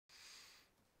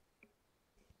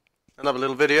Another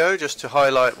little video just to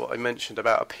highlight what I mentioned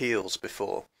about appeals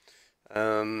before.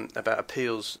 About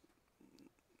appeals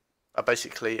are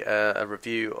basically a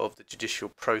review of the judicial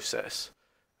process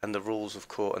and the rules of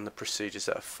court and the procedures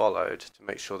that are followed to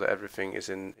make sure that everything is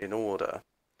in order.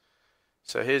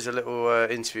 So here's a little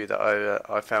interview that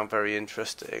I found very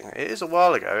interesting. It is a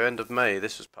while ago, end of May,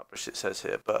 this was published, it says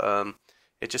here, but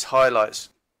it just highlights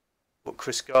what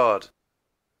Chris Gard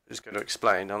is going to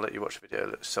explain. I'll let you watch the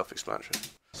video, it's self-explanatory.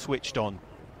 Switched on.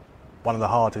 One of the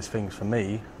hardest things for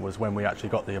me was when we actually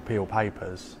got the appeal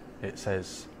papers. It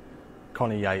says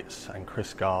Connie Yates and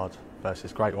Chris Gard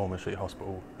versus Great Ormond Street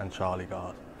Hospital and Charlie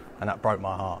Gard. And that broke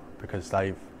my heart because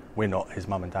we're not his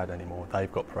mum and dad anymore.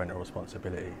 They've got parental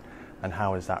responsibility. And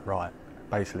how is that right?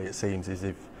 Basically, it seems as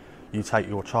if you take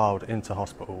your child into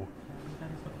hospital,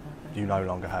 you no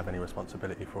longer have any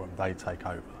responsibility for them. They take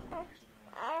over.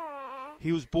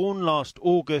 He was born last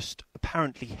August,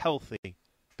 apparently healthy,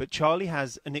 but Charlie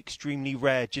has an extremely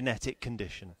rare genetic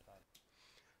condition.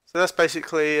 So that's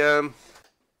basically a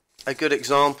good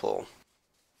example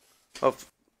of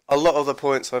a lot of the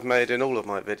points I've made in all of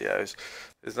my videos,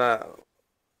 is that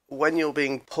when you're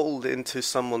being pulled into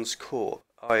someone's court,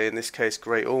 i.e. in this case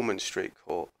Great Ormond Street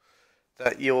Court,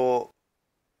 that your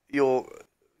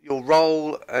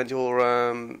role and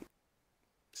your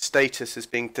status is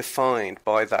being defined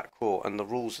by that court and the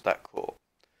rules of that court.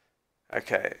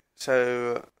 Okay,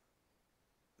 so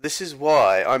this is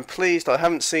why I'm pleased. I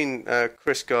haven't seen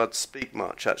Chris Gard speak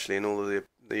much actually in all of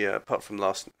the apart from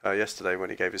yesterday when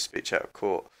he gave his speech out of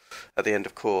court at the end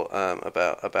of court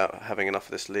about having enough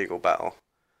of this legal battle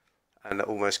and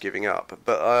almost giving up.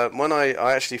 But when I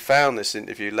actually found this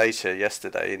interview later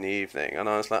yesterday in the evening, and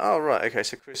I was like, oh right, okay,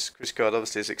 so Chris Gard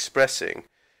obviously is expressing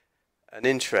an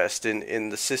interest in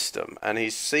the system, and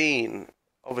he's seen,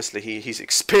 obviously he's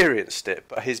experienced it,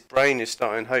 but his brain is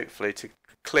starting hopefully to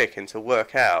click and to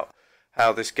work out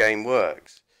how this game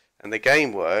works. And the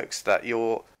game works that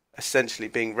you're essentially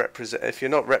being represented. If you're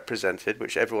not represented,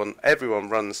 which everyone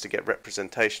runs to get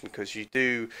representation, because you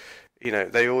do,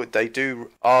 they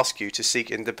do ask you to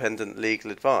seek independent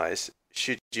legal advice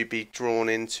should you be drawn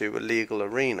into a legal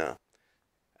arena,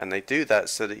 and they do that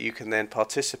so that you can then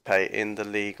participate in the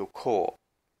legal court.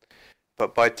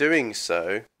 But by doing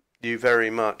so, you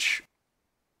very much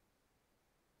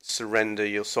surrender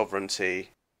your sovereignty,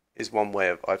 is one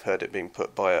way I've heard it being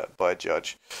put by a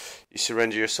judge. You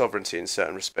surrender your sovereignty in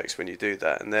certain respects when you do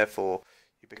that, and therefore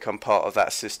you become part of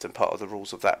that system, part of the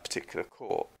rules of that particular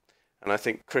court. And I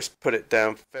think Chris put it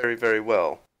down very, very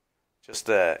well just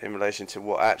there in relation to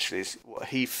what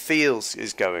he feels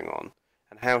is going on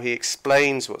and how he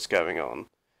explains what's going on,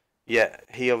 yet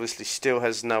he obviously still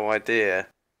has no idea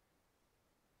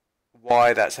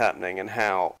why that's happening and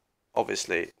how,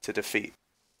 obviously, to defeat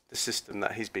the system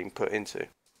that he's being put into.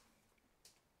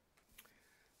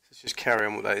 Let's just carry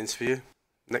on with that interview.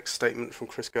 Next statement from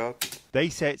Chris Gard. They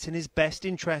say it's in his best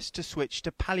interest to switch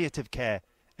to palliative care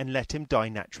and let him die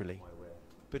naturally.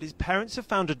 But his parents have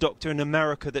found a doctor in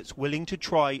America that's willing to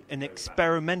try an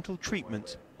experimental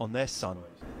treatment on their son.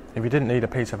 If he didn't need a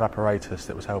piece of apparatus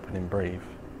that was helping him breathe,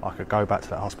 I could go back to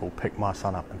that hospital, pick my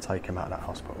son up and take him out of that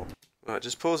hospital. Right,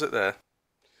 just pause it there.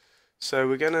 So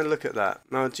we're going to look at that.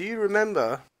 Now, do you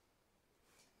remember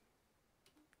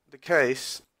the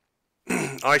case,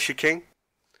 Aisha King?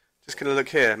 Just going to look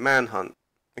here, manhunt.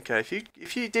 Okay,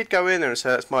 if you did go in there and say,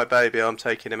 that's my baby, I'm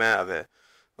taking him out of it.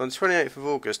 On the 28th of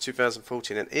August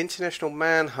 2014, an international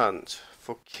manhunt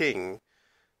for King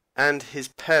and his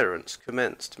parents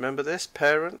commenced. Remember this?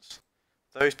 Parents?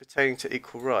 Those pertaining to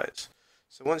equal rights.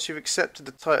 So once you've accepted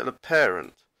the title of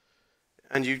parent,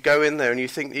 and you go in there and you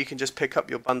think that you can just pick up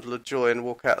your bundle of joy and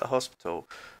walk out of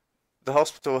the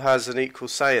hospital has an equal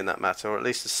say in that matter, or at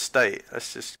least the state.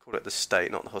 Let's just call it the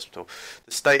state, not the hospital.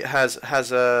 The state has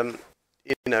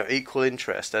equal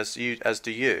interest as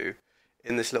do you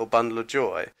in this little bundle of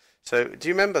joy. So do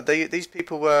you remember these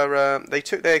people were they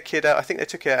took their kid out? I think they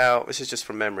took it out. This is just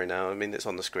from memory now. I mean, it's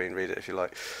on the screen. Read it if you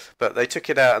like. But they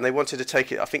took it out and they wanted to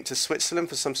take it, I think, to Switzerland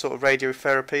for some sort of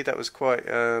radiotherapy that was quite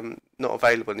not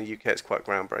available in the UK. It's quite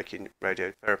groundbreaking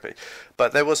radiotherapy.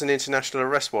 But there was an international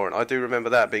arrest warrant. I do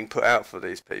remember that being put out for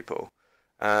these people.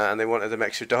 And they wanted them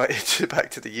extradited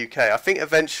back to the UK. I think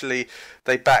eventually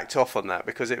they backed off on that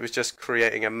because it was just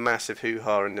creating a massive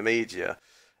hoo-ha in the media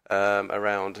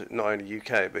around not only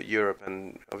UK but Europe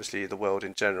and obviously the world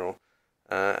in general,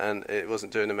 and it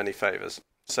wasn't doing them any favours.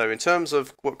 So in terms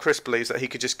of what Chris believes that he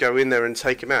could just go in there and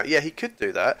take him out, yeah, he could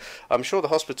do that. I'm sure the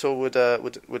hospital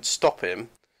would stop him,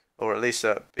 or at least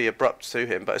be abrupt to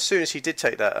him. But as soon as he did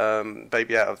take that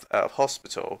baby out of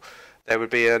hospital, there would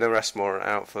be an arrest warrant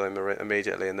out for them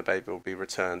immediately, and the baby will be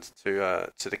returned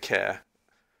to the care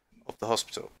of the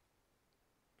hospital.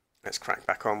 Let's crack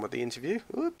back on with the interview.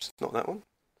 Oops, not that one.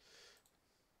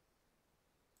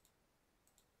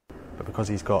 But because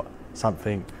he's got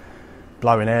something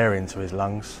blowing air into his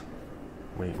lungs,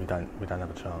 we don't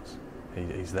have a chance.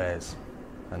 He's theirs,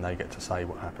 and they get to say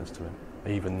what happens to him,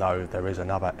 even though there is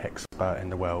another expert in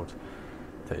the world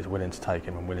that is willing to take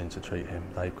him and willing to treat him.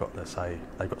 They've got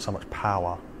so much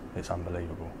power. It's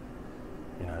unbelievable.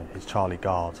 You know, he's Charlie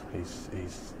Gard.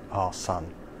 He's our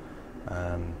son,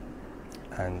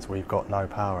 and we've got no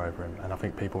power over him. And I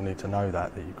think people need to know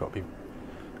that you've got to be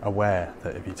aware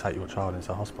that if you take your child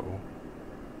into hospital,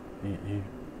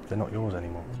 they're not yours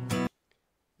anymore.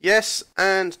 Yes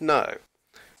and no.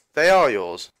 They are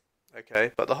yours,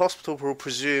 okay, but the hospital will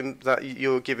presume that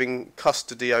you're giving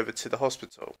custody over to the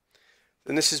hospital.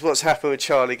 And this is what's happened with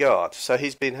Charlie Gard. So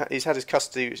he's had his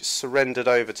custody surrendered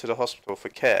over to the hospital for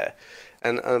care,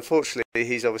 and unfortunately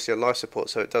he's obviously on life support,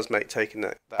 so it does make taking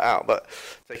that out, but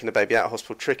taking the baby out of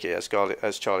hospital tricky, as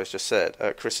Charlie's just said,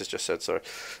 Chris has just said. Sorry.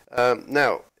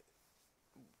 Now,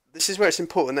 this is where it's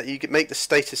important that you make the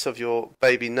status of your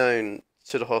baby known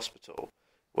to the hospital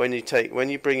when you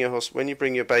bring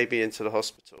your baby into the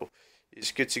hospital.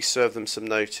 It's good to serve them some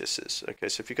notices. Okay,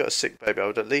 so if you've got a sick baby, I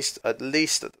would at least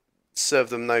serve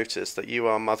them notice that you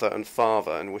are mother and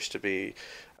father and wish to be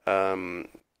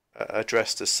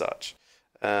addressed as such.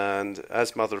 And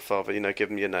as mother and father, give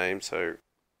them your name. So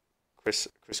Chris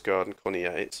Gard and Connie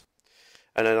Yates.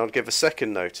 And then I'll give a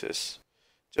second notice,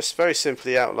 just very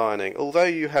simply outlining, although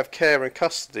you have care and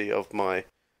custody of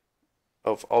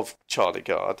Charlie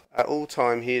Gard, at all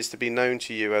time he is to be known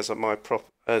to you as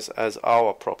as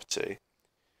our property.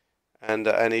 And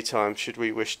at any time, should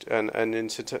we wish, in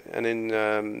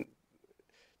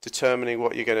determining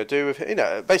what you're going to do with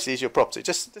it, basically he's your property.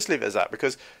 Just leave it as that,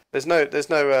 because there's no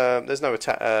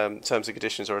terms and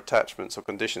conditions or attachments or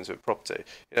conditions with property.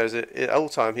 At all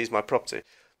time he's my property.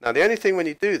 Now the only thing when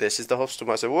you do this is the hospital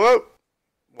might say, "Whoa,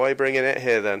 why are you bringing it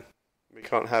here then? We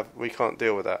can't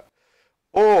deal with that."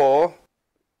 Or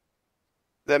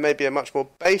there may be a much more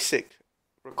basic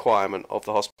requirement of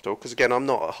the hospital, because again, I'm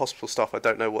not a hospital staff. I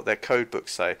don't know what their code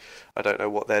books say. I don't know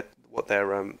what their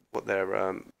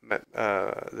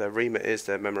remit is,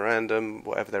 their memorandum,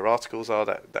 whatever their articles are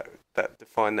that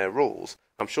define their rules.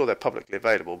 I'm sure they're publicly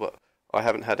available, but I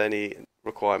haven't had any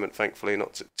requirement, thankfully,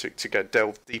 not to go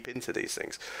delve deep into these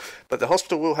things. But the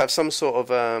hospital will have some sort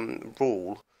of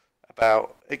rule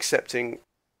about accepting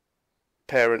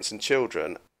parents and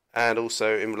children, and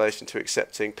also in relation to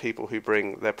accepting people who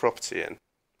bring their property in.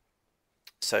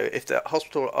 So if the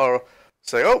hospital are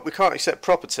saying, "Oh, we can't accept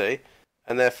property,"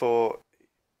 and therefore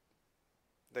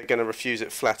they're going to refuse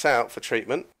it flat out for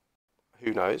treatment,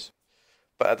 who knows?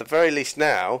 But at the very least,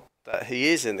 now that he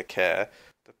is in the care,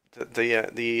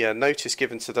 the notice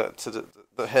given to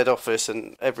the head office,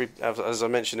 and as I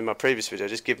mentioned in my previous video,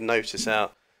 just give notice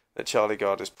out that Charlie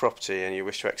Gard is property and you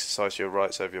wish to exercise your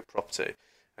rights over your property.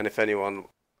 And if anyone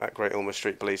at Great Ormond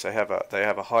Street believes they have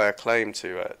a higher claim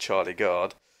to Charlie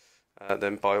Gard,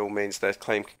 then by all means their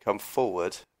claim can come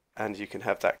forward, and you can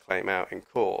have that claim out in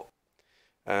court.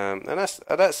 And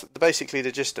that's basically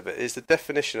the gist of it. Is the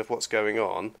definition of what's going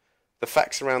on, the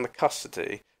facts around the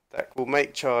custody that will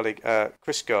make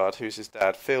Chris Gard, who's his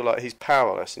dad, feel like he's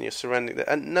powerless, and you're surrendering.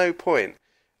 At no point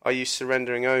are you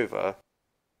surrendering over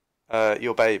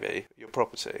your baby, your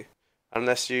property,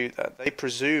 unless they may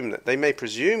presume that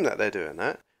they're doing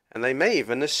that, and they may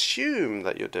even assume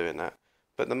that you're doing that.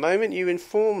 But the moment you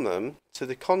inform them to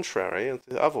the contrary or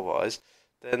to otherwise,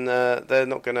 then they're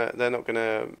not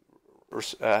gonna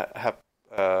have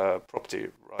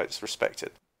property rights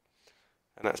respected.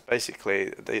 And that's basically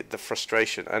the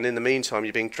frustration. And in the meantime,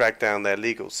 you're being dragged down their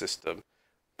legal system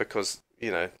because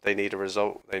they need a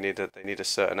result. They need a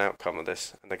certain outcome of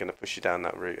this, and they're going to push you down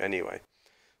that route anyway.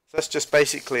 So that's just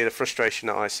basically the frustration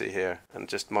that I see here, and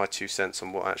just my 2 cents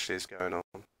on what actually is going on.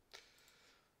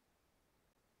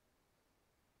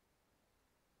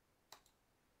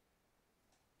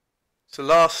 So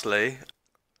lastly,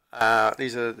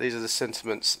 these are the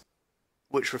sentiments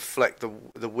which reflect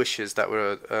the wishes that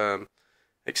were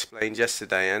explained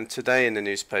yesterday and today in the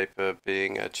newspaper,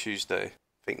 being Tuesday,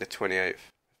 I think the 28th,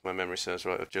 if my memory serves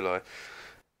right, of July.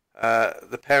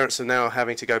 The parents are now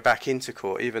having to go back into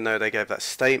court, even though they gave that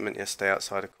statement yesterday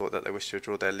outside of court that they wish to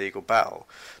withdraw their legal battle.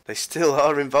 They still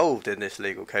are involved in this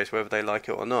legal case, whether they like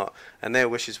it or not. And their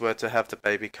wishes were to have the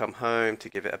baby come home, to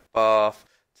give it a bath,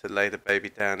 to lay the baby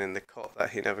down in the cot that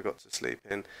he never got to sleep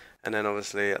in, and then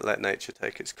obviously let nature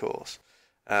take its course.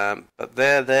 But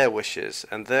they're their wishes,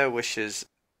 and their wishes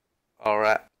are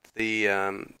at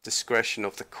the discretion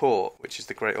of the court, which is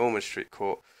the Great Ormond Street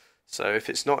Court. So if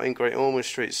it's not in Great Ormond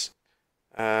Street's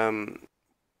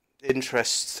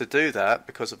interests to do that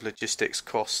because of logistics,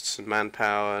 costs and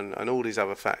manpower and all these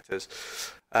other factors,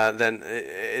 then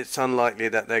it's unlikely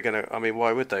that they're going to... I mean,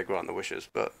 why would they grant the wishes?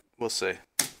 But we'll see.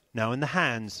 Now in the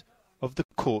hands of the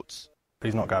courts.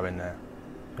 He's not going there.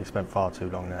 He spent far too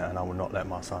long there, and I will not let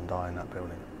my son die in that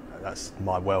building. That's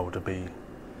my world to be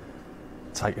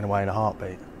taken away in a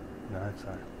heartbeat, you know,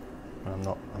 so I'm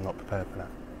not prepared for that.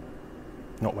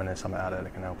 Not when there's something out there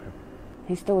that can help him.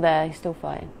 He's still there, he's still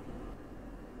fighting.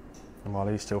 And while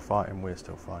he's still fighting, we're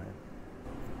still fighting.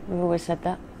 We've always said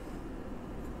that.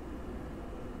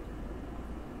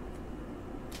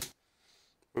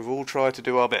 We've all tried to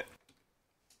do our bit.